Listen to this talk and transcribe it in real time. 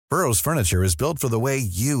Burrow's furniture is built for the way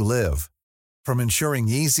you live. From ensuring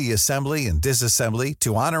easy assembly and disassembly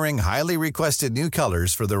to honoring highly requested new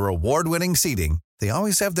colors for their award-winning seating, they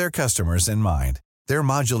always have their customers in mind. Their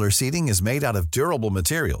modular seating is made out of durable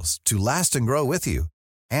materials to last and grow with you.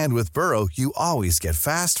 And with Burrow, you always get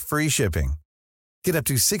fast, free shipping. Get up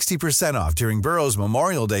to 60% off during Burrow's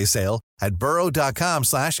Memorial Day sale at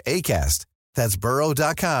burrow.com/ACAST. That's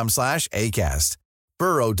burrow.com/ACAST.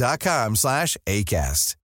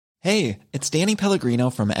 burrow.com/ACAST. Hey, it's Danny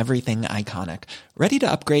Pellegrino from Everything Iconic. Ready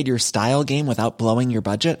to upgrade your style game without blowing your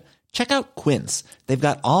budget? Check out Quince. They've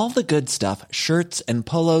got all the good stuff, shirts and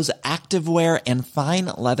polos, activewear, and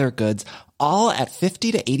fine leather goods, all at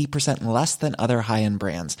 50 to 80% less than other high-end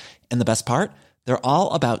brands. And the best part? They're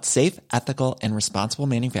all about safe, ethical, and responsible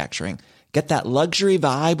manufacturing. Get that luxury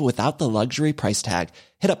vibe without the luxury price tag.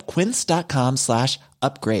 Hit up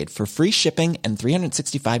quince.com/upgrade for free shipping and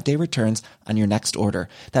 365-day returns on your next order.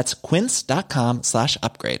 That's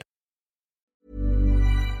quince.com/upgrade.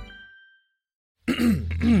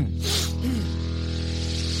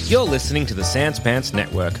 You're listening to the Sans Pants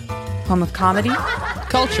Network. Home of comedy,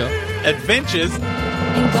 Culture. Adventures.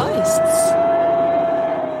 and ghosts.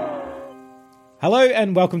 Hello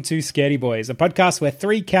and welcome to Scaredy Boys, a podcast where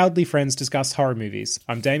three cowardly friends discuss horror movies.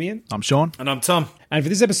 I'm Damien. I'm Sean. And I'm Tom. And for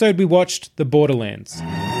this episode, we watched The Borderlands.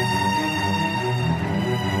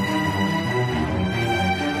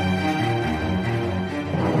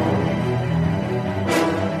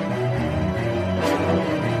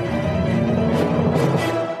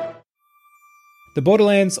 The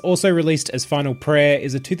Borderlands, also released as Final Prayer,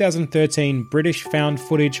 is a 2013 British found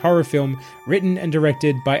footage horror film written and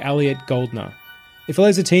directed by Elliot Goldner. It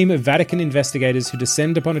follows a team of Vatican investigators who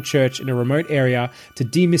descend upon a church in a remote area to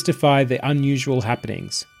demystify the unusual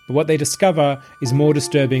happenings. But what they discover is more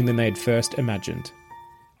disturbing than they'd first imagined.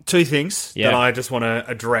 Two things that I just want to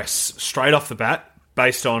address straight off the bat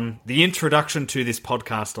based on the introduction to this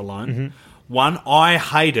podcast alone. Mm-hmm. One, I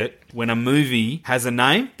hate it when a movie has a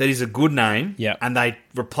name that is a good name and they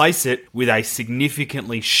replace it with a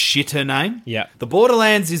significantly shitter name. Yeah. The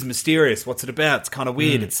Borderlands is mysterious. What's it about? It's kind of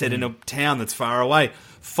weird. It's set in a town that's far away.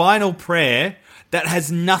 Final Prayer, that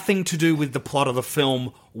has nothing to do with the plot of the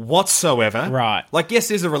film whatsoever. Right. Like, yes,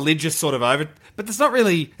 there's a religious sort of but it's not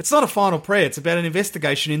really, it's not a final prayer. It's about an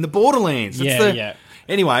investigation in the Borderlands.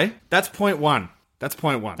 Anyway, that's point one.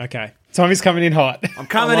 Okay. Tommy's coming in hot. I'm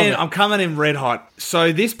coming in red hot.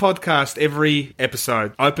 So this podcast, every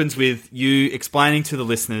episode, opens with you explaining to the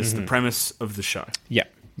listeners the premise of the show.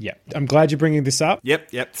 Yep. I'm glad you're bringing this up.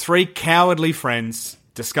 Yep. Three cowardly friends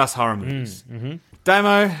discuss horror movies.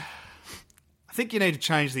 Damo, I think you need to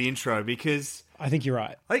change the intro because I think you're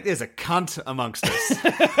right. I think there's a cunt amongst us.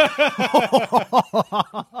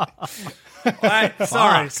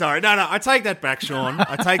 Sorry. No, I take that back, Sean.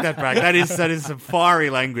 I take that back. That is some fiery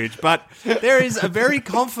language. But there is a very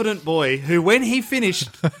confident boy who, when he finished,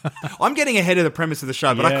 I'm getting ahead of the premise of the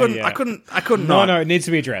show, but I couldn't. No, it needs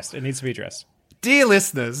to be addressed. Dear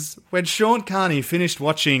listeners, when Sean Carney finished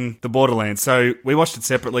watching The Borderlands, so we watched it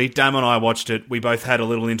separately, Damo and I watched it, we both had a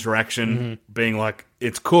little interaction being like,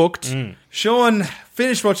 it's cooked. Sean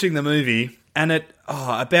finished watching the movie, and at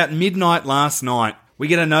about midnight last night, we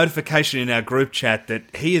get a notification in our group chat that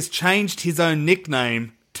he has changed his own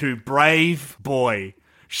nickname to Brave Boy.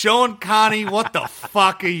 Sean Carney, what the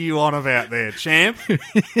fuck are you on about there, champ?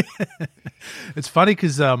 It's funny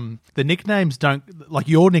because the nicknames don't, like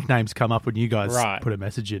your nicknames come up when you guys put a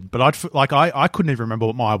message in, but I couldn't even remember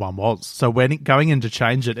what my one was. So when going in to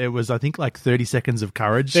change it, it was I think like 30 seconds of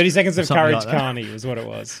courage. 30 seconds of courage, like Carney is what it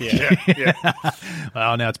was. Yeah.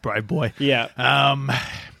 Well, now it's Brave Boy. Yeah.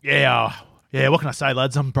 Yeah, what can I say,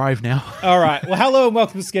 lads? I'm brave now. All right. Well, hello and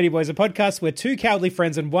welcome to Scaredy Boys, a podcast where two cowardly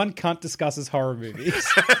friends and one cunt discusses horror movies.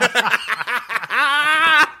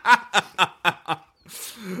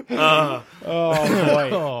 Oh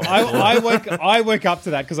boy! I woke up to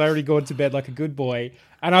that because I already gone to bed like a good boy,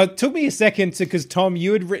 and it took me a second because Tom,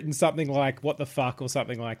 you had written something like "what the fuck" or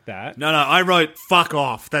something like that. No, I wrote "fuck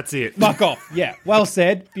off." That's it. Fuck off. Yeah, well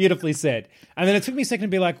said, beautifully said. And then it took me a second to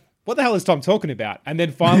be like, what the hell is Tom talking about? And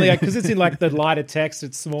then finally, because it's in like the lighter text,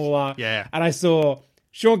 it's smaller. Yeah. And I saw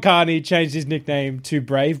Sean Carney changed his nickname to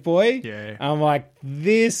Brave Boy. Yeah. I'm like,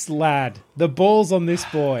 this lad, the balls on this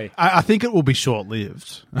boy. I think it will be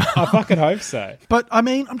short-lived. I fucking hope so. But I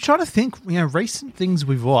mean, I'm trying to think, recent things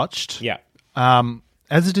we've watched. Yeah.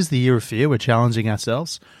 As it is the year of fear, we're challenging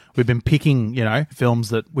ourselves. We've been picking, films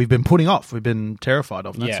that we've been putting off. We've been terrified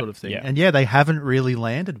of, and that sort of thing. Yeah. And they haven't really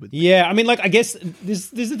landed with me. Yeah, I mean, like, I guess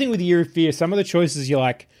this is the thing with the year of fear. Some of the choices you're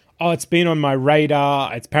like, oh, it's been on my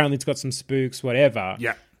radar. Apparently it's got some spooks, whatever.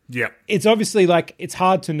 Yeah. Yeah. It's obviously like, it's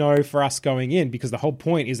hard to know for us going in because the whole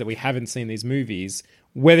point is that we haven't seen these movies,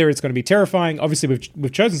 whether it's going to be terrifying. Obviously,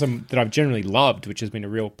 we've chosen some that I've generally loved, which has been a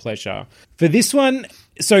real pleasure. For this one,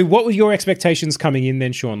 so what were your expectations coming in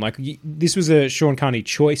then, Sean? Like, this was a Sean Carney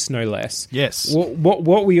choice, no less. Yes. What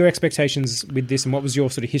were your expectations with this, and what was your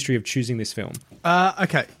sort of history of choosing this film?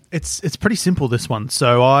 Okay, it's pretty simple, this one.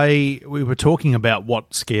 So we were talking about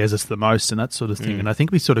what scares us the most and that sort of thing, and I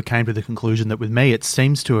think we sort of came to the conclusion that with me, it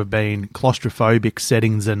seems to have been claustrophobic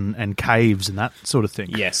settings and caves and that sort of thing.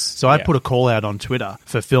 Yes. So I put a call out on Twitter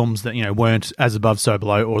for films that, weren't As Above, So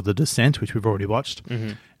Below or The Descent, which we've already watched.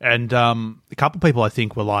 Mm-hmm. And a couple of people, I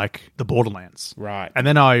think, were like The Borderlands. Right. And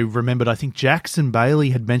then I remembered, I think Jackson Bailey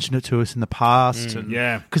had mentioned it to us in the past.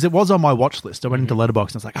 Yeah. Because it was on my watch list. I went into Letterboxd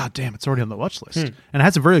and I was like, oh, damn, it's already on the watch list. And it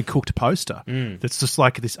has a very cooked poster that's just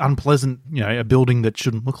like this unpleasant, a building that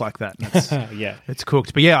shouldn't look like that. And it's, Yeah. It's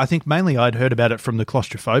cooked. But yeah, I think mainly I'd heard about it from the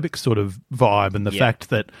claustrophobic sort of vibe and the fact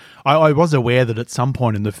that I was aware that at some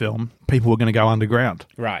point in the film, people were going to go underground.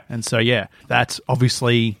 Right. And so, that's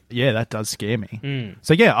obviously, that does scare me.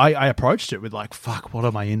 So, I approached it with like, fuck, what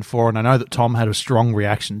am I in for? And I know that Tom had a strong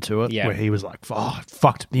reaction to it where he was like,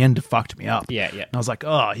 the end fucked me up. Yeah. And I was like,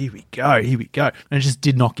 oh, here we go. And it just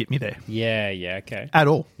did not get me there. Yeah, okay. At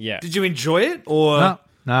all. Yeah. Did you enjoy it, or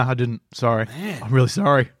No, I didn't. Sorry. I'm really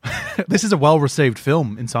sorry. This is a well-received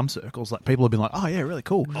film in some circles. Like, people have been like, oh, yeah, really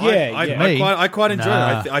cool. I quite enjoy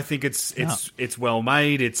Nah. it. I think it's well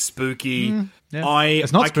made. It's spooky.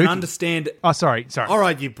 It's not I spooky. can understand. Oh, sorry. All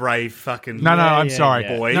right, you brave fucking No, I'm sorry,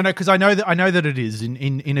 boy. No, because I know that it is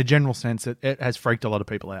in a general sense. It has freaked a lot of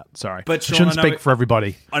people out. Sorry, But I Sean, shouldn't I know speak for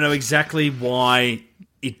everybody. I know exactly why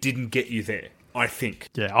it didn't get you there. I think.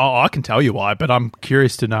 Yeah, I can tell you why, but I'm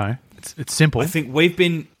curious to know. It's simple. I think we've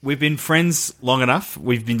been friends long enough.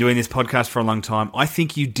 We've been doing this podcast for a long time. I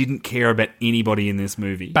think you didn't care about anybody in this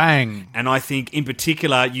movie. Bang. And I think, in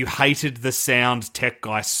particular, you hated the sound tech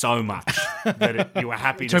guy so much that you were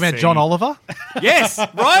happy to see... Talking about John Oliver? Yes,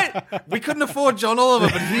 right? We couldn't afford John Oliver,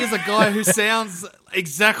 but here's a guy who sounds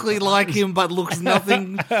exactly like him but looks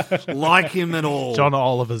nothing like him at all. John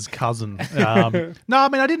Oliver's cousin. No, I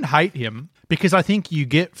mean, I didn't hate him because I think you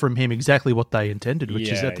get from him exactly what they intended, which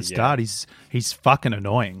is at the start, he's fucking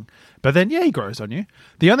annoying. But then, he grows on you.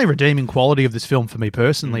 The only redeeming quality of this film for me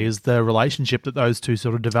personally is the relationship that those two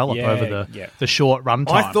sort of develop over the short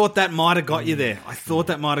runtime. I thought that might have got you there.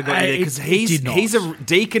 Because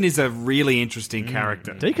Deacon is a really interesting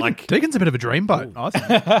character. Deacon's a bit of a dreamboat, I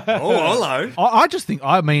think. Oh, hello. I just think,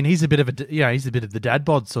 I mean, he's a bit of the dad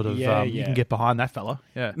bod sort of. You can get behind that fella.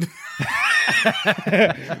 Yeah.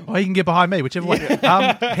 Or you can get behind me, whichever way.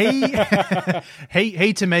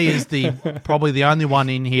 He to me is probably the only one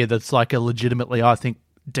in here that's like a legitimately, I think,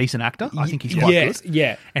 decent actor. I think he's quite good.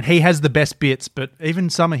 Yeah. And he has the best bits, but even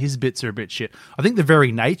some of his bits are a bit shit. I think the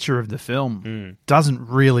very nature of the film doesn't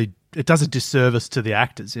a disservice to the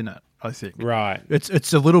actors in it, I think. Right.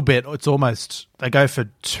 It's a little bit, it's almost, they go for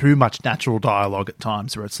too much natural dialogue at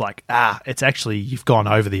times where it's like, it's actually, you've gone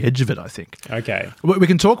over the edge of it, I think. Okay. We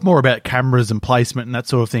can talk more about cameras and placement and that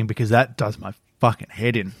sort of thing because that does my fucking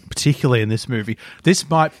head in, particularly in this movie. This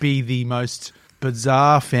might be the most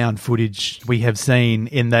bizarre found footage we have seen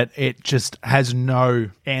in that it just has no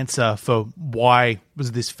answer for why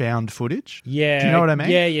was this found footage. Yeah. Do you know what I mean?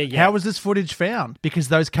 Yeah. How was this footage found? Because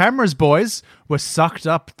those cameras, boys, were sucked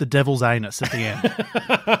up the devil's anus at the end.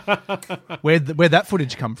 Where'd that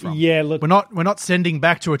footage come from? Yeah, look. We're not sending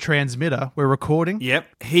back to a transmitter. We're recording.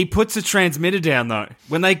 Yep. He puts a transmitter down, though.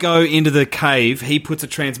 When they go into the cave, he puts a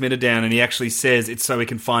transmitter down and he actually says it's so we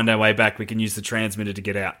can find our way back. We can use the transmitter to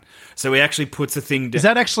get out. So he actually puts a thing down. Is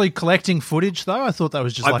that actually collecting footage, though? I thought that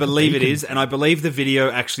was just I believe it is, and I believe the video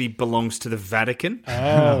actually belongs to the Vatican.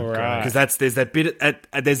 Oh, right. Because there's that bit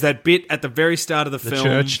at the very start of the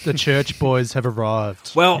film. The church boys have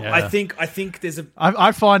arrived. Well, yeah. I think there's a.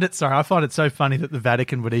 I find it so funny that the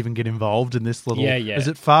Vatican would even get involved in this little. Yeah. Is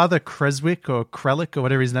it Father Creswick or Krellick or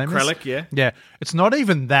whatever his name is? Krellick, yeah. Yeah, it's not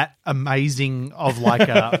even that amazing of like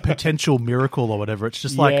a potential miracle or whatever. It's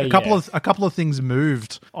just like a couple of things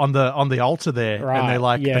moved on the altar there, right.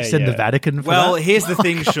 and they send the Vatican. For that. Here's the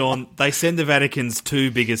thing, Sean. They send the Vatican's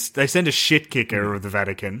two biggest. They send a shit kicker of the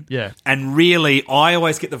Vatican. Yeah. And really, I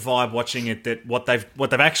always get the vibe watching it that what they've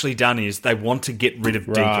actually done is they want to get rid of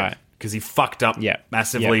Deacon because he fucked up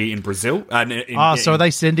massively in Brazil. So are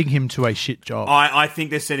they sending him to a shit job? I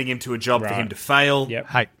think they're sending him to a job for him to fail. Yep.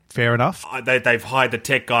 Hey, fair enough. They've hired the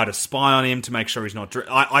tech guy to spy on him to make sure he's not.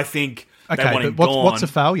 I think. they Okay, want him but gone. what's a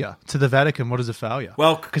failure to the Vatican? What is a failure?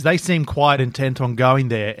 Well, because they seem quite intent on going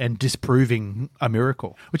there and disproving a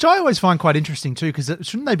miracle, which I always find quite interesting too. Because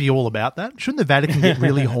shouldn't they be all about that? Shouldn't the Vatican get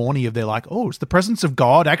really horny if they're like, "Oh, it's the presence of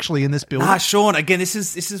God actually in this building"? Sean, again, this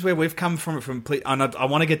is where we've come from. And I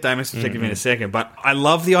want to get Damon's perspective in a second, but I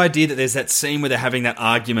love the idea that there's that scene where they're having that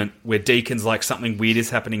argument where Deacon's like, something weird is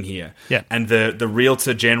happening here, and the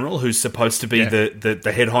realtor general, who's supposed to be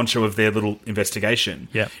the head honcho of their little investigation,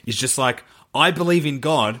 is just like, I believe in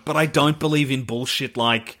God, but I don't believe in bullshit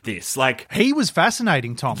like this. Like, he was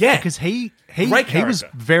fascinating, Tom. Yeah. Because he Great was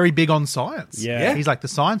very big on science. Yeah. He's like the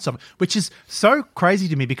science of it, which is so crazy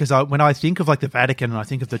to me because when I think of like the Vatican and I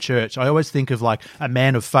think of the church, I always think of like a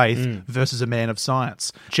man of faith versus a man of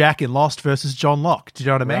science. Jack in Lost versus John Locke. Do you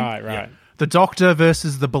know what I mean? Right. Yeah. The doctor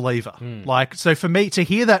versus the believer. Like, so for me to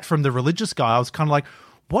hear that from the religious guy, I was kind of like,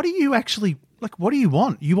 what do you actually, like, what do you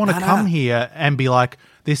want? You want to come here and be like,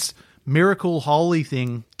 this miracle holy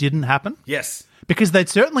thing didn't happen? yes. Because they're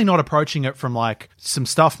certainly not approaching it from like, some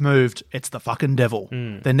stuff moved, it's the fucking devil.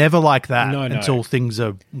 They're never like that until things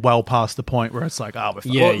are well past the point where it's like, oh, we're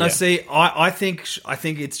fine. Well, no, see, I think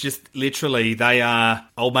it's just literally they are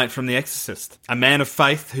old mate from The Exorcist, a man of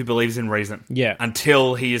faith who believes in reason. Yeah.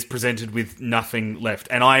 Until he is presented with nothing left.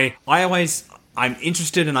 And I'm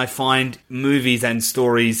interested, and I find movies and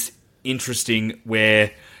stories interesting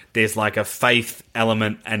where there's like a faith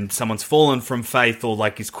element and someone's fallen from faith or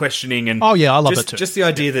like is questioning. And oh yeah, I love it too. Just the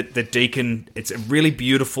idea that the Deacon, it's a really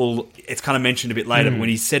beautiful, it's kind of mentioned a bit later, but when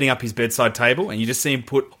he's setting up his bedside table and you just see him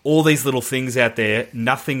put all these little things out there,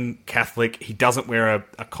 nothing Catholic, he doesn't wear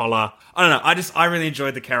a collar. I don't know, I really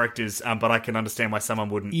enjoyed the characters, but I can understand why someone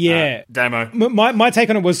wouldn't. Yeah. Damo. My take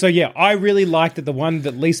on it was, so yeah, I really liked that the one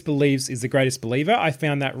that least believes is the greatest believer. I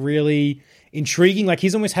found that really intriguing. Like,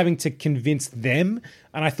 he's almost having to convince them,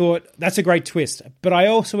 and I thought that's a great twist. But I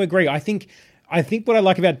also agree. I think what I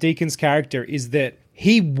like about Deacon's character is that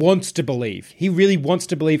he wants to believe. He really wants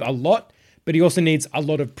to believe a lot, but he also needs a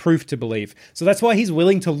lot of proof to believe. So that's why he's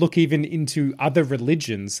willing to look even into other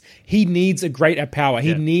religions. He needs a greater power.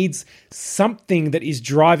 He needs something that is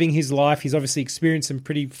driving his life. He's obviously experienced some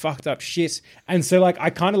pretty fucked up shit. And so, like, I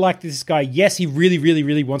kind of like this guy. Yes, he really, really,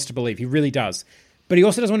 really wants to believe. He really does. But he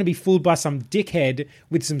also doesn't want to be fooled by some dickhead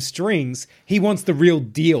with some strings. He wants the real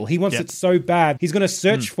deal. He wants it so bad. He's going to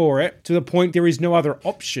search for it to the point there is no other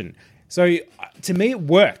option. So to me, it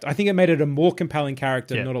worked. I think it made it a more compelling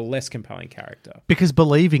character, not a less compelling character. Because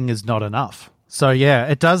believing is not enough. So yeah,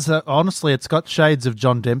 it does. Honestly, it's got shades of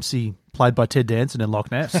John Dempsey, played by Ted Danson in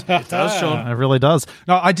Loch Ness. It does, Sean. It really does.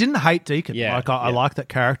 No, I didn't hate Deacon. Yeah, I like that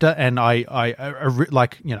character, and I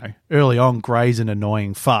like, you know, early on, Gray's an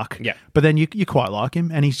annoying fuck. Yeah. But then you quite like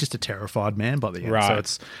him, and he's just a terrified man by the end. Right.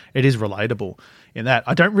 So it is relatable in that.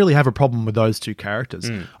 I don't really have a problem with those two characters.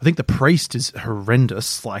 I think the priest is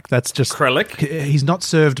horrendous. Like, that's just Krellick? He's not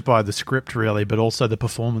served by the script really, but also the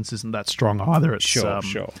performance isn't that strong either. It's Sure.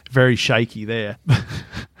 very shaky there.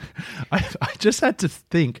 I just had to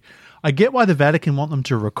think. I get why the Vatican want them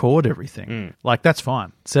to record everything. Like, that's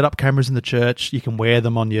fine. Set up cameras in the church. You can wear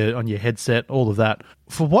them on your headset, all of that.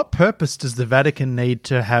 For what purpose does the Vatican need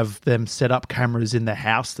to have them set up cameras in the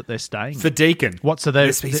house that they're staying For Deacon. What, so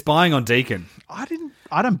they're spying on Deacon. I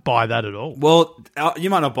don't buy that at all. Well, you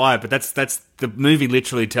might not buy it, but that's the movie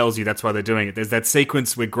literally tells you that's why they're doing it. There's that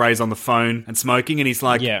sequence where Gray's on the phone and smoking, and he's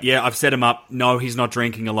like, yeah, I've set him up. No, he's not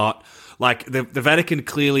drinking a lot. Like, the Vatican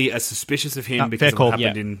clearly are suspicious of him because of what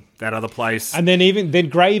happened in that other place. And then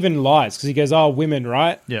Gray even lies because he goes, "Oh, women,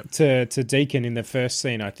 right?" Yep. To Deacon in the first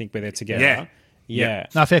scene, I think, where they're together. Yeah.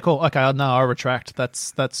 No, fair call. Okay, no, I retract.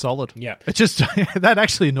 That's solid. Yeah. It just that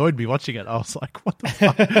actually annoyed me watching it. I was like, what the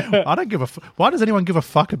fuck? I don't give a why does anyone give a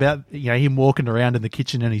fuck about, you know, him walking around in the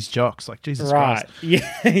kitchen in his jocks? Like, Jesus Christ.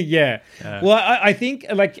 Yeah. Well, I think,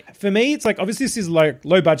 like, for me, it's like, obviously this is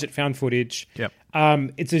low budget found footage. Yep.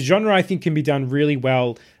 It's a genre I think can be done really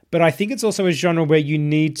well. But I think it's also a genre where you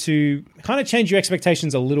need to kind of change your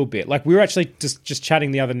expectations a little bit. Like, we were actually just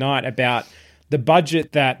chatting the other night about the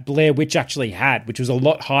budget that Blair Witch actually had, which was a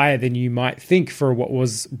lot higher than you might think for what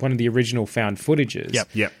was one of the original found footages.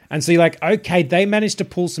 Yep. And so you're like, okay, they managed to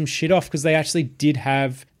pull some shit off because they actually did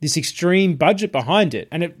have this extreme budget behind it.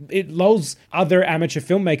 And it lulls other amateur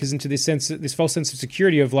filmmakers into this false sense of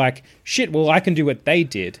security of like, shit, well, I can do what they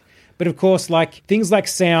did. But of course, like, things like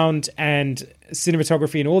sound and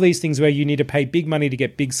cinematography and all these things where you need to pay big money to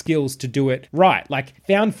get big skills to do it right. Like,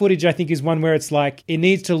 found footage, I think, is one where it's like, it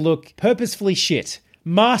needs to look purposefully shit,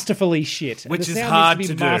 masterfully shit. Which is hard to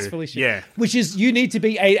do. Masterfully shit. Yeah. Which is, you need to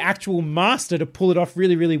be an actual master to pull it off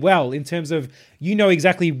really, really well in terms of, you know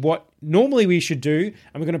exactly what normally we should do,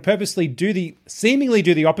 and we're going to purposely seemingly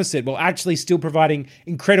do the opposite, while actually still providing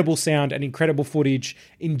incredible sound and incredible footage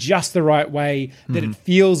in just the right way that it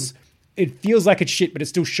feels like it's shit, but it's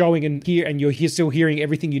still showing and you're still hearing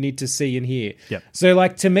everything you need to see and hear. Yep. So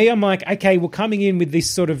like, to me, I'm like, okay, we're coming in with this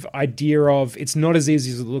sort of idea of it's not as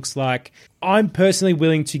easy as it looks like. I'm personally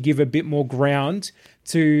willing to give a bit more ground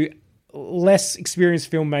to less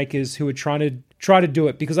experienced filmmakers who are trying to do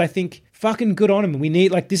it, because I think fucking good on them. We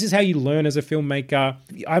need, like, this is how you learn as a filmmaker.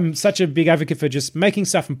 I'm such a big advocate for just making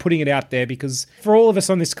stuff and putting it out there, because for all of us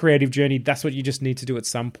on this creative journey, that's what you just need to do at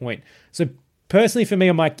some point. So personally, for me,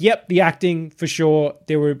 I'm like, yep, the acting, for sure,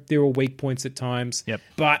 there were weak points at times. Yep.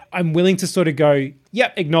 But I'm willing to sort of go,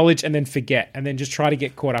 yep, acknowledge, and then forget, and then just try to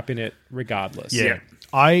get caught up in it regardless. Yeah.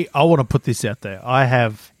 I want to put this out there. I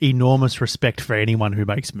have enormous respect for anyone who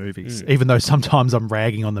makes movies, even though sometimes I'm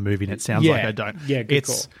ragging on the movie and it sounds like I don't. Yeah, good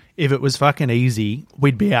call. If it was fucking easy,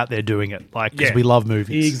 we'd be out there doing it, like, because we love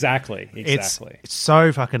movies. Exactly. It's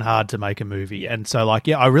so fucking hard to make a movie. Yeah. And so, like,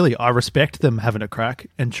 I respect them having a crack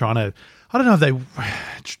and trying to, I don't know if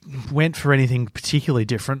they went for anything particularly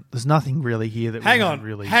different. There's nothing really here that Hang on.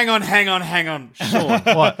 Sean,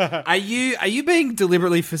 What? are you being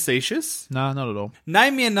deliberately facetious? No, not at all.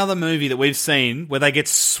 Name me another movie that we've seen where they get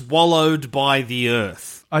swallowed by the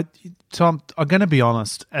earth. Tom, I'm going to be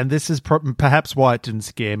honest, and this is perhaps why it didn't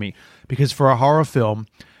scare me, because for a horror film,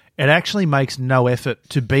 it actually makes no effort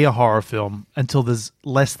to be a horror film until there's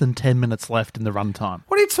less than 10 minutes left in the runtime.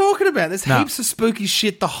 What are you talking about? There's heaps of spooky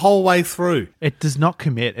shit the whole way through. It does not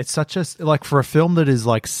commit. It's such a, like, for a film that is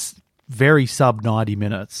like very sub 90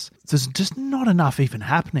 minutes, there's just not enough even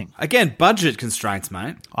happening. Again, budget constraints,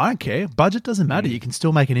 mate. I don't care. Budget doesn't matter. You can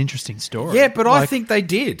still make an interesting story. Yeah, but I think they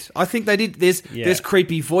did. There's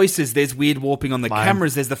creepy voices. There's weird warping on the Lame.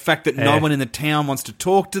 cameras. There's the fact that no one in the town wants to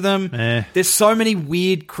talk to them. There's so many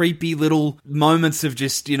weird, creepy little moments of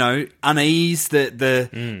just, unease.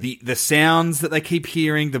 The sounds that they keep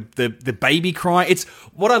hearing. The baby cry. It's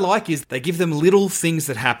what I like is they give them little things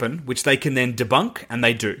that happen, which they can then debunk, and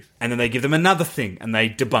they do. And then they give them another thing, and they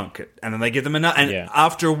debunk it. And then they give them another. And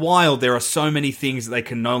after a while, there are so many things that they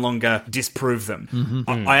can no longer disprove them.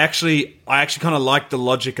 I actually kind of like the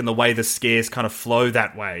logic and the way the scares kind of flow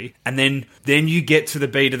that way. And then you get to the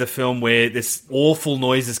beat of the film where this awful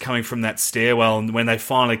noise is coming from that stairwell, and when they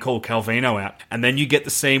finally call Calvino out. And then you get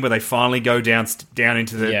the scene where they finally go down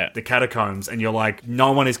into the catacombs, and you're like,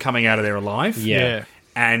 no one is coming out of there alive. Yeah.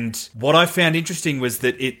 And what I found interesting was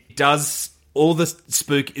that it does all the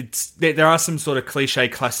spook. There are some sort of cliche,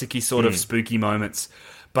 classic-y sort of spooky moments.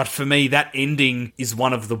 But for me, that ending is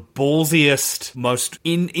one of the ballsiest, most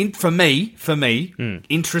for me,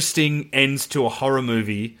 interesting ends to a horror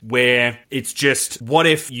movie, where it's just, what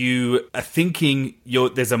if you are thinking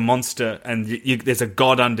there's a monster and there's a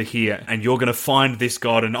god under here, and you're going to find this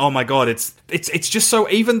god, and oh my god, it's just so,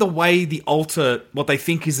 even the way the altar, what they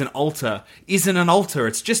think is an altar, isn't an altar.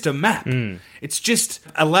 It's just a map. It's just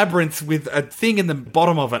a labyrinth with a thing in the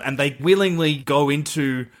bottom of it, and they willingly go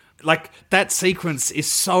into. Like, that sequence is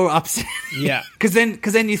so upsetting. Yeah. Because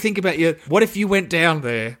then you think about, what if you went down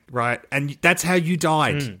there, right, and that's how you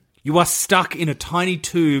died? You are stuck in a tiny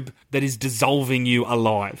tube that is dissolving you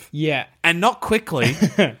alive. Yeah. And not quickly.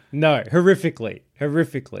 No, horrifically.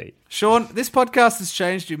 Sean, this podcast has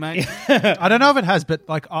changed you, mate. I don't know if it has, but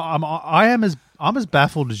like I'm as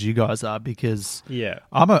baffled as you guys are, because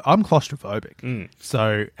I'm claustrophobic.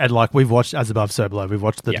 So, and like, we've watched As Above, So Below. We've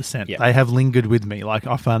watched The Descent. Yeah. They have lingered with me. Like,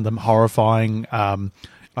 I found them horrifying. I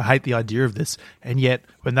hate the idea of this, and yet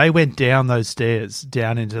when they went down those stairs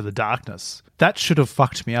down into the darkness, that should have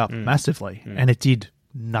fucked me up massively, and it did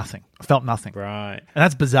nothing. I felt nothing. Right. And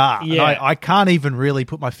that's bizarre. Yeah. And I can't even really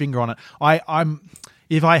put my finger on it.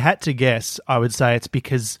 If I had to guess, I would say it's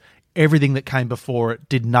because everything that came before it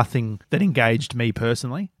did nothing that engaged me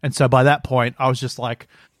personally. And so by that point, I was just like,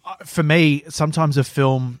 for me, sometimes a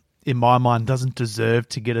film, in my mind, doesn't deserve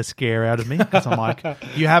to get a scare out of me, because I'm like,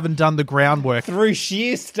 you haven't done the groundwork. Through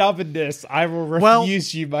sheer stubbornness, I will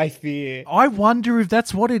refuse you my fear. I wonder if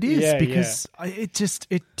that's what it is, because it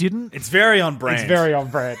didn't. It's very on brand. It's very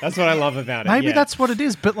on brand. That's what I love about it. Maybe that's what it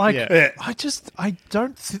is, but like, I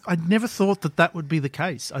never thought that would be the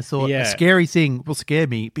case. I thought a scary thing will scare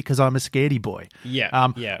me because I'm a scaredy boy.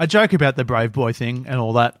 I joke about the brave boy thing and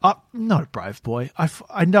all that. I'm not a brave boy.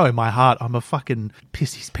 I know in my heart I'm a fucking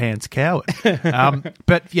pissy pants coward.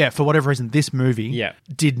 But yeah, for whatever reason, this movie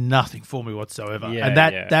did nothing for me whatsoever. And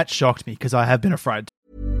that shocked me, because I have been afraid.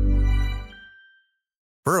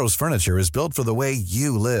 Burrow's furniture is built for the way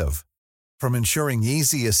you live. From ensuring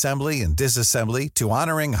easy assembly and disassembly to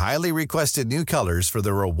honoring highly requested new colors for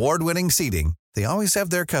their award-winning seating, they always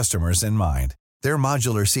have their customers in mind. Their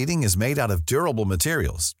modular seating is made out of durable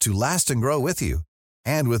materials to last and grow with you.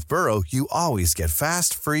 And with Burrow, you always get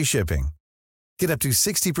fast, free shipping. Get up to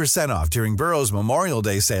 60% off during Burrow's Memorial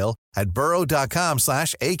Day sale at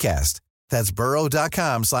burrow.com/ACAST. That's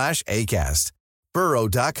burrow.com/ACAST.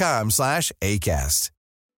 burrow.com/ACAST.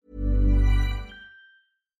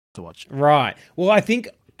 To watch. Right. Well, I think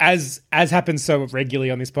as happens so regularly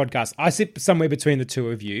on this podcast, I sit somewhere between the two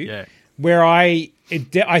of you. Yeah. Where I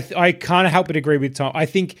can't help but agree with Tom. I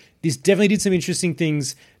think this definitely did some interesting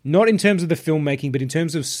things, not in terms of the filmmaking, but in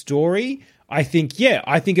terms of story. I think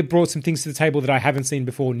it brought some things to the table that I haven't seen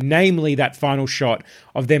before, namely that final shot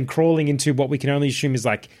of them crawling into what we can only assume is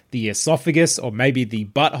like the esophagus or maybe the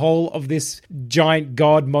butthole of this giant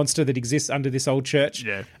god monster that exists under this old church.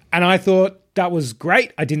 Yeah. And I thought that was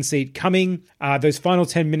great. I didn't see it coming. Those final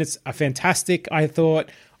 10 minutes are fantastic. I thought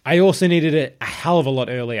I also needed it a hell of a lot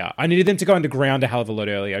earlier. I needed them to go underground a hell of a lot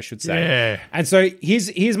earlier, I should say. Yeah. And so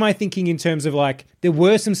here's my thinking in terms of like, there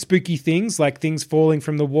were some spooky things, like things falling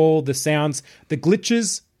from the wall, the sounds, the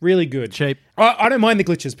glitches, really good. Cheap. I don't mind the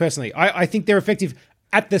glitches, personally. I think they're effective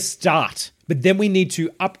at the start, but then we need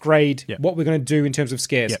to upgrade what we're going to do in terms of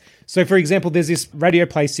scares. Yep. So, for example, there's this radio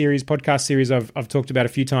play series, podcast series I've talked about a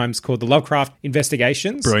few times called the Lovecraft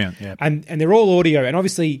Investigations. Brilliant, yeah. And they're all audio. And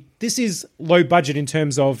obviously, this is low budget in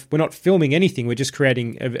terms of we're not filming anything. We're just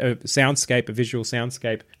creating a soundscape, a visual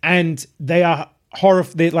soundscape. And they are horror.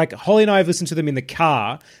 They're like, Holly and I have listened to them in the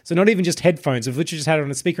car. So not even just headphones. I've literally just had it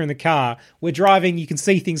on a speaker in the car. We're driving. You can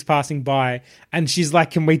see things passing by. And she's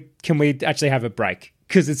like, can we actually have a break?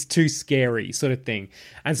 Because it's too scary, sort of thing.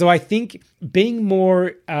 And so I think being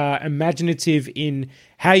more imaginative in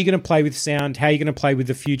how you're going to play with sound, how you're going to play with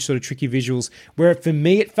the few sort of tricky visuals, where for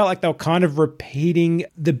me, it felt like they were kind of repeating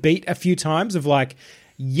the beat a few times of like,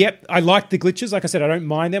 yep, I like the glitches. Like I said, I don't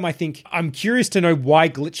mind them. I think I'm curious to know why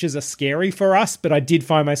glitches are scary for us, but I did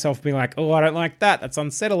find myself being like, oh, I don't like that. That's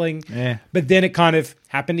unsettling. Yeah. But then it kind of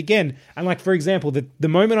happened again. And like, for example, the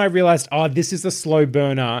moment I realized, oh, this is the slow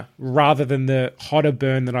burner rather than the hotter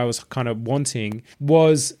burn that I was kind of wanting,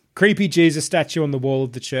 was creepy Jesus statue on the wall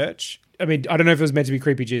of the church. I mean, I don't know if it was meant to be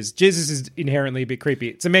creepy Jesus. Jesus is inherently a bit creepy.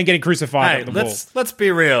 It's a man getting crucified on the wall. Let's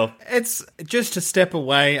be real. It's just to step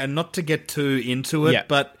away and not to get too into it, Yeah.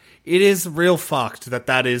 but it is real fucked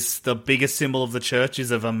that is the biggest symbol of the church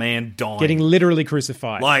is of a man dying. Getting literally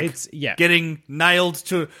crucified. Like, yeah. getting nailed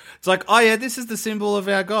to... It's like, oh yeah, this is the symbol of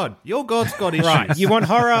our God. Your God's got issues. Right. You want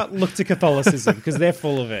horror? Look to Catholicism because they're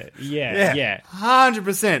full of it. Yeah.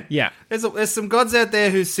 100%. Yeah. There's some gods out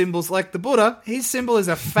there whose symbols, like the Buddha, his symbol is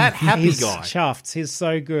a fat, happy He's guy. chuffed. He's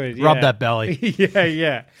so good. Rub yeah. that belly.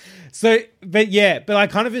 Yeah. So, but I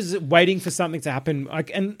kind of was waiting for something to happen, like,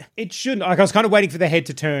 and it shouldn't. Like, I was kind of waiting for the head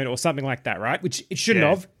to turn or something like that, right? Which it shouldn't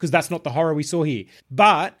have, because that's not the horror we saw here.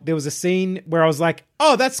 But there was a scene where I was like,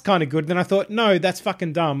 oh, that's kind of good. Then I thought, no, that's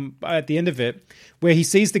fucking dumb. At the end of it, where he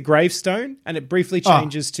sees the gravestone and it briefly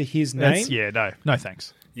changes to his name. No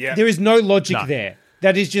thanks. Yeah. There is no logic there.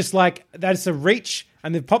 That is just like, that's a reach,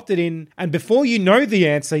 and they've popped it in, and before you know the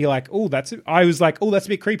answer, you're like, oh, I was like, oh, that's a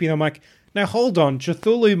bit creepy. And I'm like, now hold on,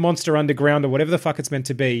 Cthulhu Monster Underground or whatever the fuck it's meant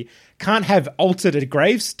to be can't have altered a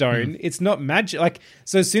gravestone. It's not magic. Like,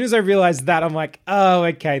 so as soon as I realized that, I'm like, oh,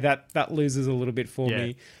 okay, that loses a little bit for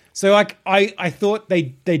me. So like, I thought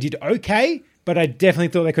they did okay, but I definitely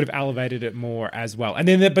thought they could have elevated it more as well. And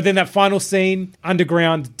then, but then that final scene,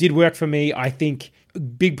 underground, did work for me. I think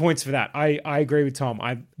big points for that. I agree with Tom.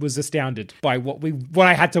 I was astounded by what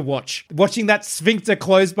I had to watch. Watching that sphincter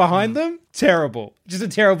close behind them, terrible. Just a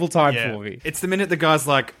terrible time for me. It's the minute the guy's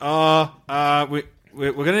like,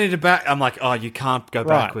 we're going to need to back. I'm like, oh, you can't go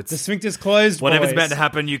backwards. The sphincter's closed, Whatever's boys. about to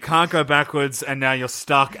happen, you can't go backwards, and now you're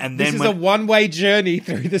stuck. And then this is a one-way journey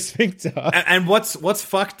through the sphincter. And what's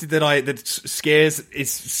fucked that scares is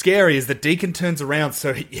scary is that Deacon turns around,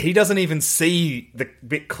 so he doesn't even see the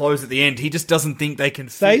bit close at the end. He just doesn't think they can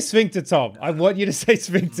Say sphincter, Tom. I want you to say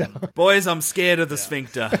sphincter. Boys, I'm scared of the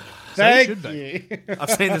sphincter. Thank you.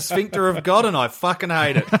 I've seen the sphincter of God, and I fucking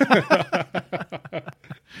hate it.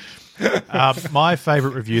 My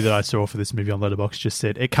favourite review that I saw for this movie on Letterboxd just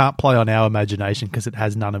said it can't play on our imagination because it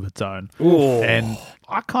has none of its own. Ooh. And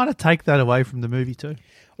I kind of take that away from the movie too.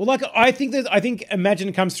 Well, like I think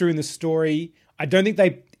Imagine comes through in the story. I don't think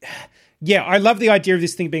Yeah, I love the idea of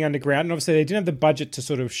this thing being underground, and obviously they didn't have the budget to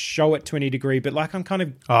sort of show it to any degree, but like I'm kind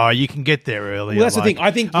of... Oh, you can get there earlier. Well, that's the thing.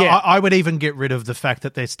 I think, yeah. I would even get rid of the fact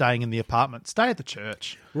that they're staying in the apartment. Stay at the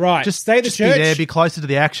church. Right. Just stay at the church. Be there, be closer to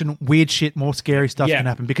the action. Weird shit, more scary stuff can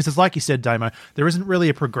happen. Because it's like you said, Damo, there isn't really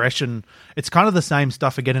a progression. It's kind of the same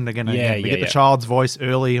stuff again and again and again. We get the child's voice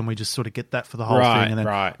early and we just sort of get that for the whole thing. And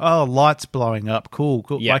then, oh, lights blowing up. Cool.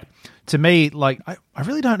 Yeah. Like, to me, like, I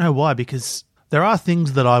really don't know why, because there are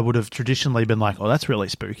things that I would have traditionally been like, oh, that's really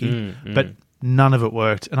spooky. But none of it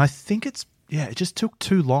worked. And I think it just took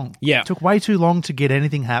too long. Yeah. It took way too long to get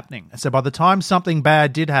anything happening. So by the time something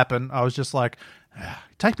bad did happen, I was just like,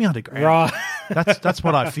 take me underground. Right. That's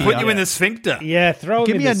what I feel. Put you in the sphincter. Yeah,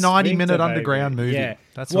 Give me a 90-minute sphincter, underground movie. Yeah.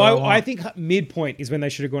 That's what I want. I think midpoint is when they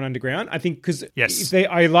should have gone underground. I think because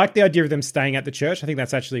I like the idea of them staying at the church. I think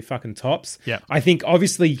that's actually fucking tops. Yeah. I think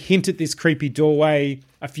obviously hint at this creepy doorway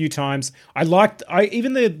a few times.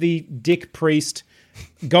 Even the dick priest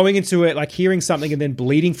going into it, like hearing something and then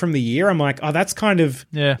bleeding from the ear. I'm like, oh, that's kind of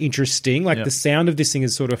interesting. Like the sound of this thing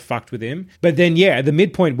is sort of fucked with him. But then, at the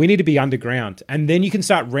midpoint, we need to be underground. And then you can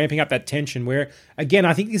start ramping up that tension where, again,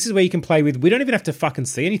 I think this is where you can play with, we don't even have to fucking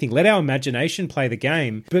see anything. Let our imagination play the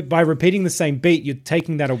game. But by repeating the same beat, you're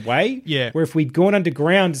taking that away. Yeah. Where if we'd gone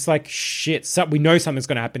underground, it's like, shit, we know something's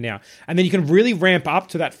going to happen now. And then you can really ramp up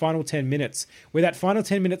to that final 10 minutes, where that final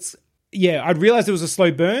 10 minutes, I'd realized it was a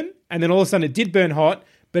slow burn. And then all of a sudden it did burn hot,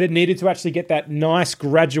 but it needed to actually get that nice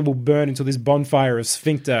gradual burn until this bonfire of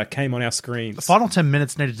sphincter came on our screens. The final 10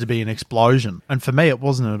 minutes needed to be an explosion. And for me, it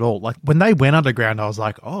wasn't at all. Like, when they went underground, I was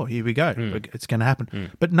like, oh, here we go. It's going to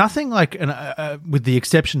happen. But nothing like, with the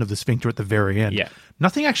exception of the sphincter at the very end,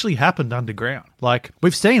 nothing actually happened underground. Like,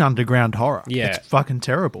 we've seen underground horror. Yeah. It's fucking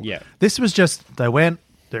terrible. Yeah. This was just, they went,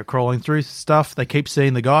 they're crawling through stuff. They keep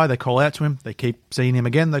seeing the guy. They call out to him. They keep seeing him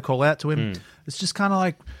again. They call out to him. It's just kind of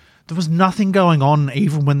like... There was nothing going on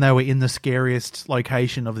even when they were in the scariest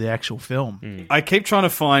location of the actual film. I keep trying to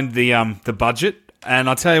find the budget, and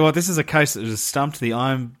I'll tell you what, this is a case that has stumped the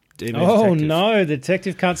IMDb detective. No, the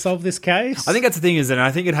detective can't solve this case? I think that's the thing, and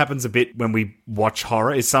I think it happens a bit when we watch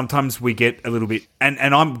horror, is sometimes we get a little bit, and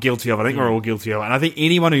I'm guilty of it, I think we're all guilty of it, and I think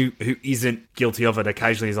anyone who isn't guilty of it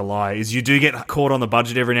occasionally is a liar, is you do get caught on the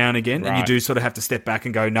budget every now and again, and you do sort of have to step back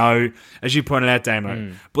and go, no, as you pointed out,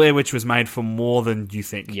 Damo, Blair Witch was made for more than you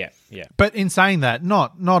think. Yeah. But in saying that,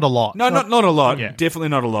 not a lot. No, not a lot. Yeah. Definitely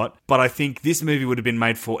not a lot. But I think this movie would have been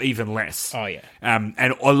made for even less. Oh, yeah. And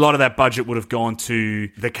a lot of that budget would have gone to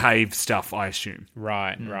the cave stuff, I assume.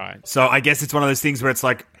 Right. So I guess it's one of those things where it's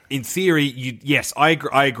like, in theory,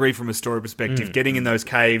 I agree from a story perspective. Getting in those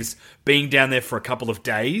caves, being down there for a couple of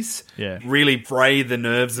days, really fray the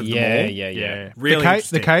nerves of them all. Yeah. Really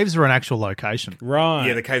the caves were an actual location. Right.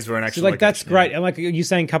 Yeah, the caves were an actual location. That's great. And like you're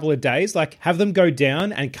saying, a couple of days, like have them go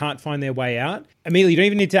down and can't find their way out. Immediately, you don't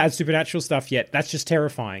even need to add supernatural stuff yet. That's just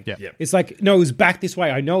terrifying. Yeah. It's like, no, it was back this way.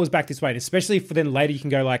 I know it was back this way. And especially for then later, you can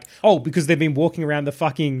go like, oh, because they've been walking around the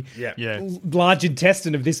fucking large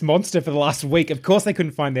intestine of this monster for the last week. Of course they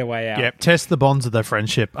couldn't find their way out. Yeah, test the bonds of their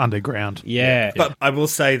friendship underground. Yeah. But I will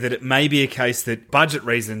say that it may be a case that budget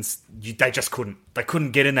reasons, they just couldn't. They couldn't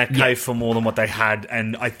get in that cave for more than what they had.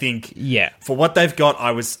 And I think for what they've got,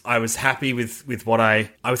 I was happy with what I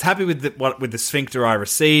was happy with the sphincter I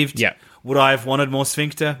received. Yeah. Would I have wanted more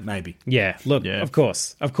sphincter? Maybe. Yeah, look, of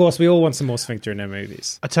course, we all want some more sphincter in our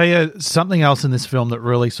movies. I tell you, something else in this film that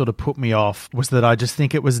really sort of put me off was that I just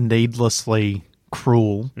think it was needlessly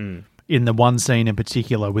cruel in the one scene in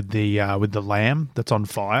particular with the lamb that's on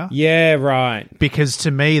fire. Yeah, right. Because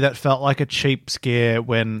to me, that felt like a cheap scare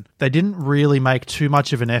when they didn't really make too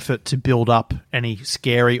much of an effort to build up any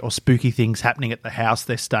scary or spooky things happening at the house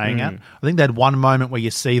they're staying at. I think they had one moment where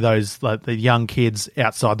you see those, like the young kids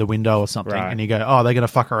outside the window or something, and you go, oh, they're going to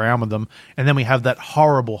fuck around with them. And then we have that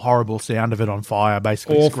horrible, horrible sound of it on fire,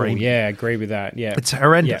 basically awful. Screaming. Yeah, I agree with that. Yeah. It's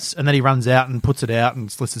horrendous. Yeah. And then he runs out and puts it out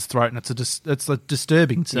and slits his throat, and it's a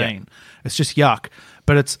disturbing scene. Yeah. It's just yuck.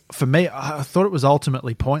 But it's, for me, I thought it was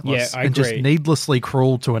ultimately pointless I and agree. just needlessly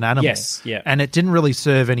cruel to an animal. Yes, yeah. And it didn't really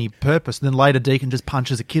serve any purpose. And then later Deacon just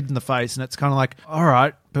punches a kid in the face, and it's kind of like, all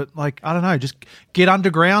right, but like, I don't know, just get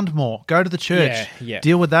underground more. Go to the church. Yeah.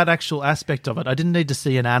 Deal with that actual aspect of it. I didn't need to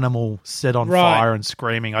see an animal set on fire and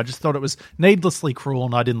screaming. I just thought it was needlessly cruel,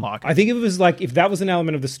 and I didn't like it. I think it was like, if that was an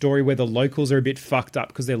element of the story where the locals are a bit fucked up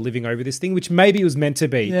because they're living over this thing, which maybe it was meant to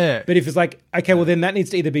be. Yeah. But if it's like, okay, well then that needs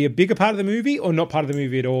to either be a bigger part of the movie or not part of the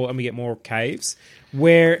movie at all, and we get more caves.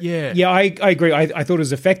 Where, Yeah. I agree. I thought it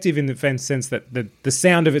was effective in the sense that the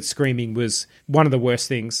sound of it screaming was one of the worst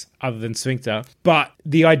things other than Sphincter. But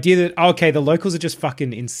the idea that, okay, the locals are just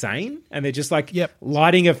fucking insane and they're just like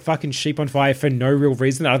lighting a fucking sheep on fire for no real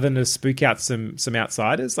reason other than to spook out some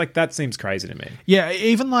outsiders, like that seems crazy to me. Yeah,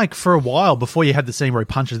 even like for a while before you had the scene where he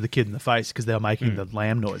punches the kid in the face because they were making the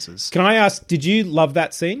lamb noises. Can I ask, did you love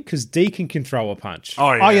that scene? Because Deacon can throw a punch.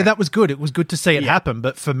 Oh yeah, that was good. It was good to see it happen.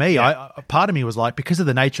 But for me, part of me was like, because of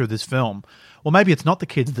the nature of this film, well, maybe it's not the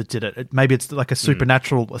kids that did it. Maybe it's like a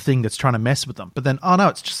supernatural thing that's trying to mess with them. But then, oh no,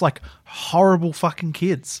 it's just like horrible fucking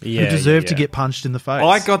kids who deserve to get punched in the face.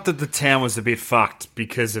 I got that the town was a bit fucked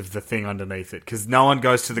because of the thing underneath it. Because no one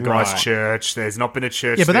goes to the guy's church. There's not been a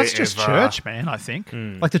church there. Yeah, but that's just church, man, I think.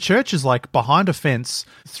 Like the church is like behind a fence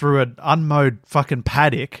through an unmowed fucking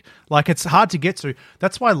paddock. Like it's hard to get to.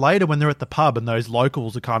 That's why later when they're at the pub and those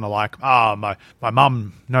locals are kind of like, my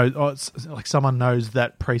mum knows, it's like someone knows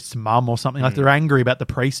that priest's mum or something. Like they're angry about the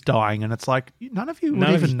priest dying, and it's like none of you would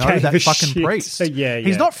even know that fucking priest. So,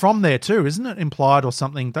 he's not from there too, isn't it implied or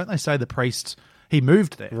something? Don't they say the priest? He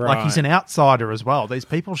moved there. Right. Like, he's an outsider as well. These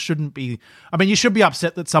people shouldn't be... I mean, you should be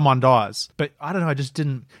upset that someone dies. But, I don't know, I just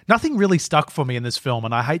didn't... Nothing really stuck for me in this film,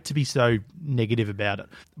 and I hate to be so negative about it.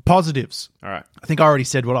 Positives. All right. I think I already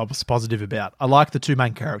said what I was positive about. I like the two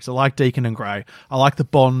main characters. I like Deacon and Gray. I like the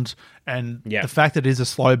bond and the fact that it is a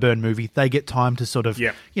slow burn movie. They get time to sort of,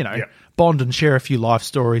 bond and share a few life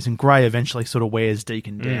stories, and Gray eventually sort of wears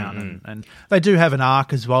Deacon down. And they do have an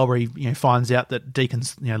arc as well where he finds out that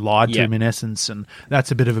Deacon's lied to him in essence, and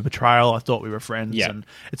that's a bit of a betrayal. I thought we were friends. And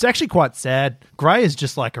it's actually quite sad. Gray is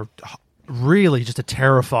just like really just a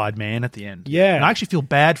terrified man at the end. Yeah. And I actually feel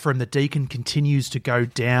bad for him that Deacon continues to go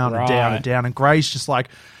down and down and down, and Gray's just like...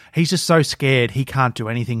 He's just so scared he can't do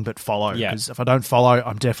anything but follow. Because if I don't follow,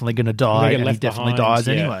 I'm definitely going to die, and he definitely dies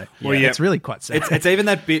anyway. Well, it's really quite sad. It's even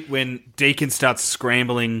that bit when Deacon starts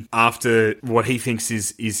scrambling after what he thinks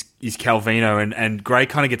is Calvino, and Gray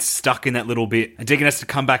kind of gets stuck in that little bit, and Deacon has to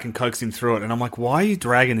come back and coax him through it. And I'm like, why are you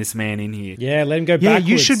dragging this man in here? Yeah, let him go backwards. backwards.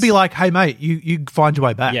 You should be like, hey, mate, you find your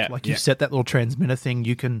way back. You set that little transmitter thing.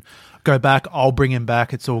 You can go back. I'll bring him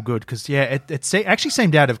back. It's all good. Because, it actually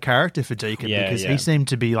seemed out of character for Deacon because he seemed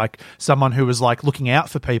to be like someone who was like looking out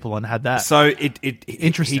for people and had that. So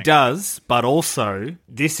interesting. He does, but also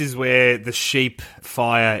this is where the sheep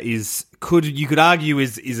fire is... You could argue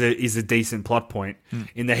is a decent plot point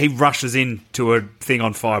in that he rushes into a thing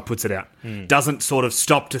on fire, puts it out, doesn't sort of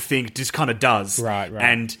stop to think, just kind of does. Right.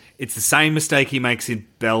 And it's the same mistake he makes in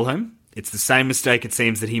Belholm. It's the same mistake it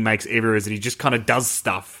seems that he makes everywhere, is that he just kind of does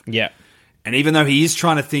stuff. Yeah. And even though he is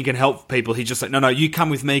trying to think and help people, he's just like, no, you come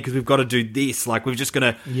with me because we've got to do this. Like, we're just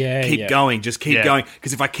going to keep going. Just keep going.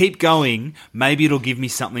 Because if I keep going, maybe it'll give me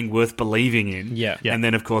something worth believing in. Yeah. And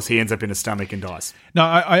then, of course, he ends up in a stomach and dies. No,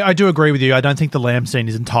 I do agree with you. I don't think the lamb scene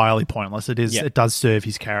is entirely pointless. It does serve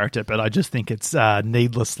his character, but I just think it's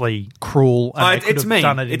needlessly cruel. And it's mean.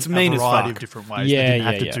 Done it it's in mean a as variety fuck. of different ways. They didn't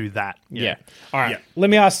have to do that. Yeah. All right. Let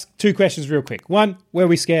me ask two questions real quick. One, were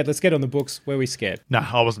we scared? Let's get on the books. Were we scared? No,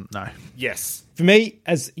 I wasn't. No. Yes. For me,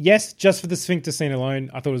 just for the sphincter scene alone,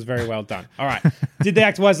 I thought it was very well done. All right. Did they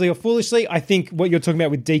act wisely or foolishly? I think what you're talking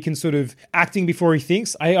about with Deacon sort of acting before he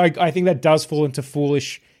thinks, I think that does fall into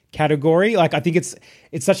foolish category. Like, I think it's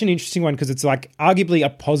such an interesting one because it's like arguably a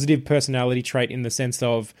positive personality trait in the sense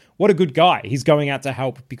of what a good guy. He's going out to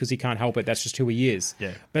help because he can't help it. That's just who he is.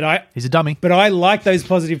 Yeah. But he's a dummy. But I like those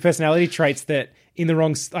positive personality traits that in the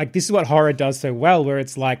wrong, like this is what horror does so well, where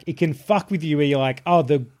it's like it can fuck with you where you're like, oh,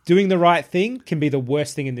 the doing the right thing can be the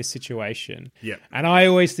worst thing in this situation. Yeah. And I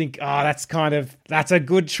always think, oh, that's a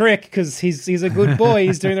good trick because he's a good boy,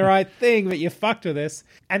 he's doing the right thing, but you're fucked with this.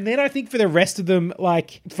 And then I think for the rest of them,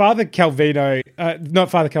 like Father Calvino,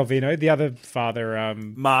 not Father Calvino, the other father,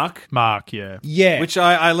 Mark, yeah. Yeah. Which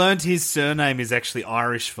I learned his surname is actually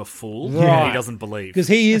Irish for fool. Right. He doesn't believe. Because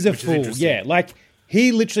he is a fool. Yeah. Like,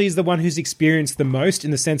 he literally is the one who's experienced the most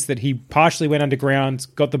in the sense that he partially went underground,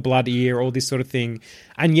 got the blood ear, all this sort of thing.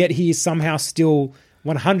 And yet he is somehow still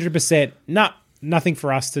 100% nothing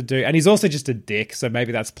for us to do. And he's also just a dick, so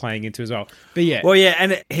maybe that's playing into as well. But yeah. Well, yeah,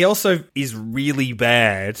 and he also is really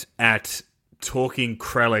bad at talking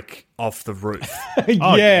Krellick off the roof.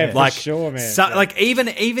 For sure, man. So, like even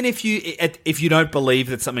if you don't believe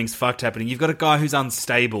that something's fucked happening, you've got a guy who's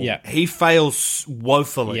unstable. Yeah. He fails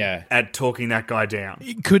woefully at talking that guy down.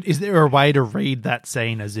 Is there a way to read that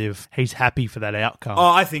scene as if he's happy for that outcome? Oh,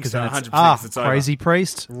 I think so. 100%. It's crazy over.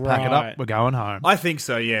 priest, pack it up, we're going home. I think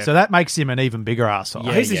so. Yeah. So that makes him an even bigger asshole.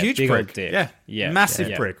 Yeah, he's a huge prick. Dick. Yeah,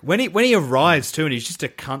 massive prick. When he arrives too, and he's just a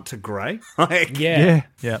cunt to Gray.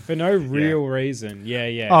 Yeah. For no real reason.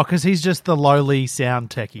 Yeah. Oh, because he's just the lowly sound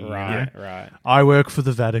techie. Right. I work for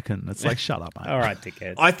the Vatican. It's like, shut up, mate. All right,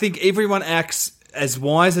 dickhead. I think everyone acts as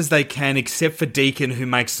wise as they can, except for Deacon, who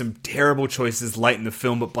makes some terrible choices late in the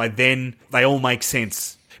film, but by then, they all make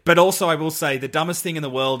sense. But also, I will say, the dumbest thing in the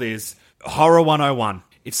world is Horror 101.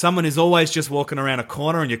 If someone is always just walking around a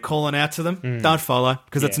corner and you're calling out to them, don't follow,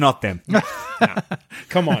 because it's not them. No.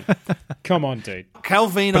 Come on, dude.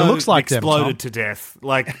 Calvino looks like exploded them, to death.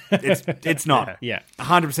 Like, it's not. Yeah.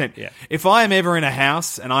 100%. Yeah. If I am ever in a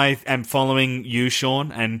house and I am following you,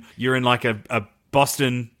 Sean, and you're in like a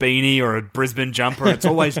Boston beanie or a Brisbane jumper, it's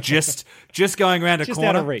always just going around a Just corner.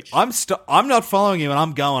 out of reach. I'm not following you, and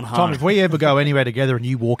I'm going home. Tom, if we ever go anywhere together and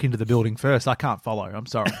you walk into the building first, I can't follow. I'm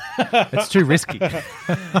sorry. It's too risky.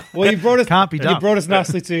 Well, you brought us. Can't be done. You brought us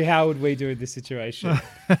nicely to how would we do in this situation?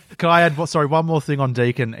 Can I add? One more thing on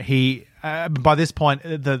Deacon. He. By this point,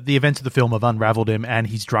 the events of the film have unraveled him, and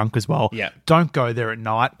he's drunk as well. Yeah. Don't go there at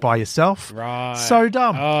night by yourself. Right. So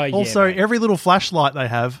dumb. Oh, yeah, also, mate. every little flashlight they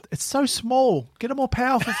have, it's so small. Get a more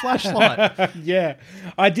powerful flashlight. Yeah,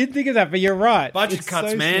 I did think of that, but you're right. Budget It's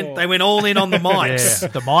cuts, so man. small. They went all in on the mics. Yeah,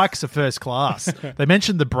 the mics are first class. They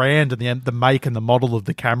mentioned the brand and the make and the model of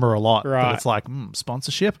the camera a lot. Right. But it's like,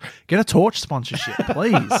 sponsorship? Get a torch sponsorship,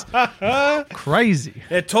 please. Crazy.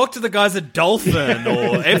 Yeah, talk to the guys at Dolphin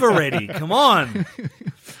or Everready. Come on.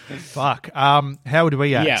 Fuck. How would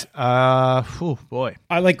we act? Oh, boy.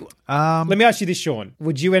 I like. Let me ask you this, Sean.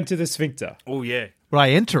 Would you enter the sphincter? Oh, yeah. Would I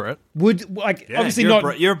enter it? Would obviously you're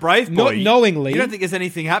not. you're a brave boy. Not knowingly. You don't think there's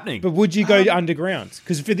anything happening. But would you go underground?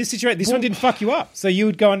 Because for this situation, this one didn't fuck you up, so you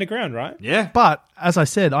would go underground, right? Yeah. But as I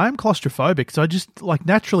said, I am claustrophobic, so I just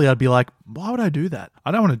naturally I'd be like, why would I do that?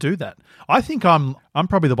 I don't want to do that. I think I'm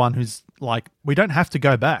probably the one who's like, we don't have to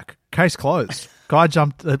go back. Case closed. Guy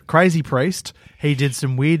jumped a crazy priest. He did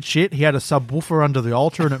some weird shit. He had a subwoofer under the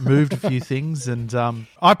altar and it moved a few things. And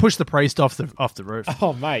I pushed the priest off the roof.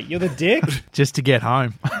 Oh, mate, you're the dick. Just to get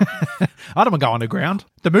home. I don't want to go underground.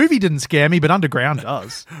 The movie didn't scare me, but underground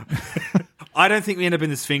does. I don't think we end up in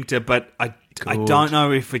the sphincter, but I don't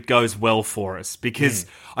know if it goes well for us because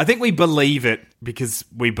I think we believe it because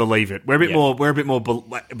we believe it. We're a bit more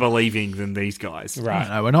believing than these guys. Right.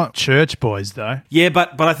 No, we're not church boys though. Yeah,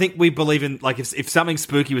 but I think we believe in, like, if something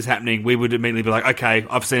spooky was happening, we would immediately be like, okay,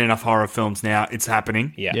 I've seen enough horror films now, it's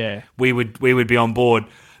happening. Yeah. We would be on board.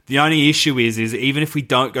 The only issue is even if we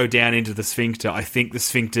don't go down into the sphincter, I think the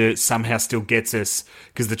sphincter somehow still gets us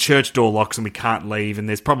because the church door locks and we can't leave, and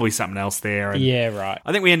there's probably something else there. And Yeah, right.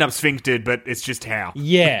 I think we end up sphinctered, but it's just how.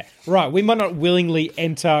 Yeah, right. We might not willingly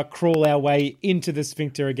crawl our way into the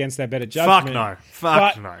sphincter against our better judgment.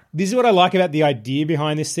 Fuck no. This is what I like about the idea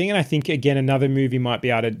behind this thing, and I think, again, another movie might be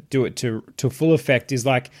able to do it to full effect, is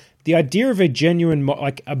like the idea of a genuine,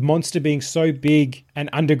 like a monster being so big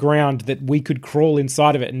and underground that we could crawl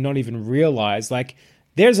inside of it and not even realize, like,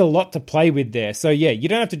 there's a lot to play with there. So, yeah, you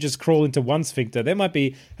don't have to just crawl into one sphincter. There might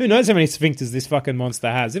be, who knows how many sphincters this fucking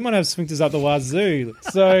monster has. It might have sphincters up the wazoo.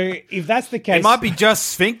 So, if that's the case... It might be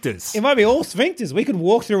just sphincters. It might be all sphincters. We could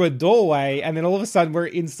walk through a doorway and then all of a sudden we're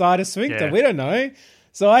inside a sphincter. Yeah. We don't know.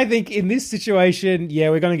 So I think in this situation,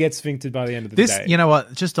 yeah, we're going to get sphinctered by the end of the day. You know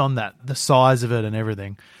what? Just on that, the size of it and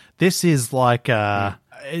everything. This is like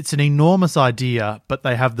it's an enormous idea, but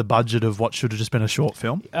they have the budget of what should have just been a short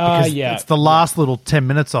film. Because it's the last little 10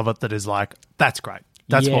 minutes of it that is like, that's great.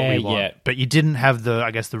 That's what we want. Yeah. But you didn't have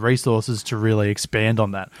the resources to really expand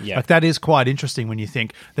on that. Yeah. Like, that is quite interesting when you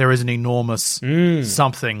think there is an enormous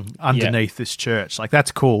something underneath this church. Like,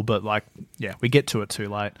 that's cool, but like, yeah, we get to it too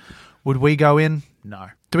late. Would we go in? No.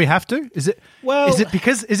 Do we have to? Is it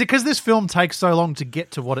because this film takes so long to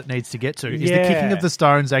get to what it needs to get to? Is the kicking of the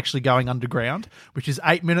stones actually going underground, which is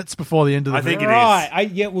 8 minutes before the end of the think film? it is.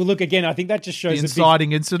 Right. Well, look, again, I think that just shows The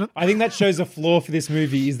inciting incident? I think that shows a flaw for this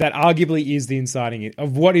movie is that arguably is the inciting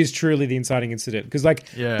of what is truly the inciting incident. Because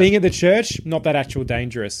being at the church, not that actual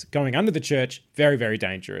dangerous. Going under the church, very, very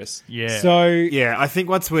dangerous. Yeah. So Yeah, I think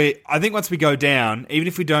once we go down, even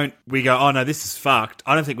if we go, oh no, this is fucked.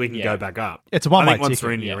 I don't think we can go back up. It's a one-way I think once ticket.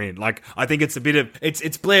 we're in, you're in. Like, I think it's a bit of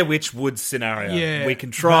it's Blair Witch Woods scenario. Yeah. We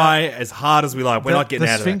can try as hard as we like. We're not getting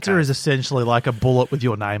out of that. The sphincter cave. is essentially like a bullet with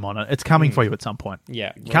your name on it. It's coming for you at some point.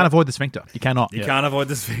 Yeah. You can't avoid the sphincter. You cannot. You can't avoid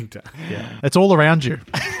the sphincter. Yeah. It's all around you.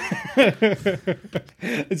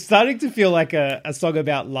 It's starting to feel like a song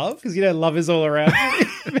about love because, love is all around.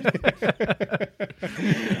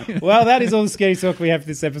 Well, that is all the Scaredy Talk we have for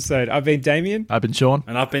this episode. I've been Damien. I've been Sean.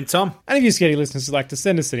 And I've been Tom. And if you Scaredy listeners would like to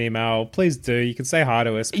send us an email, please do. You can say hi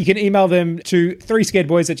to us. You can email them to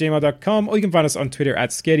 3scaredboys@gmail.com, or you can find us on Twitter at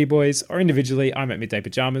scaredyboys, or individually, I'm at Midday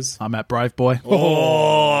Pajamas. I'm at Brave Boy.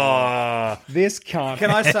 Oh. This can't.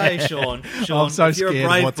 Can I say, Sean? I'm so if you're a scared of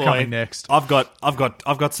brave what's boy, coming next. I've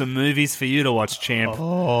got some movies for you to watch, champ.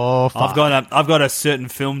 Oh, fuck. I've got a certain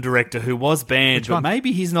film director who was banned, Which but one?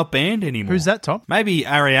 maybe he's not banned anymore. Who's that, Tom? Maybe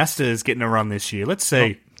Ari Aster's getting a run this year. Let's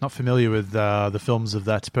see. Not familiar with the films of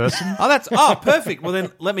that person. Perfect. Well,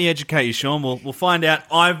 then let me educate you, Sean. We'll find out.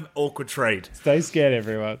 I'm Awkward Treat. Stay scared,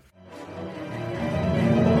 everyone.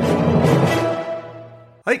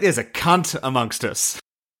 I think there's a cunt amongst us.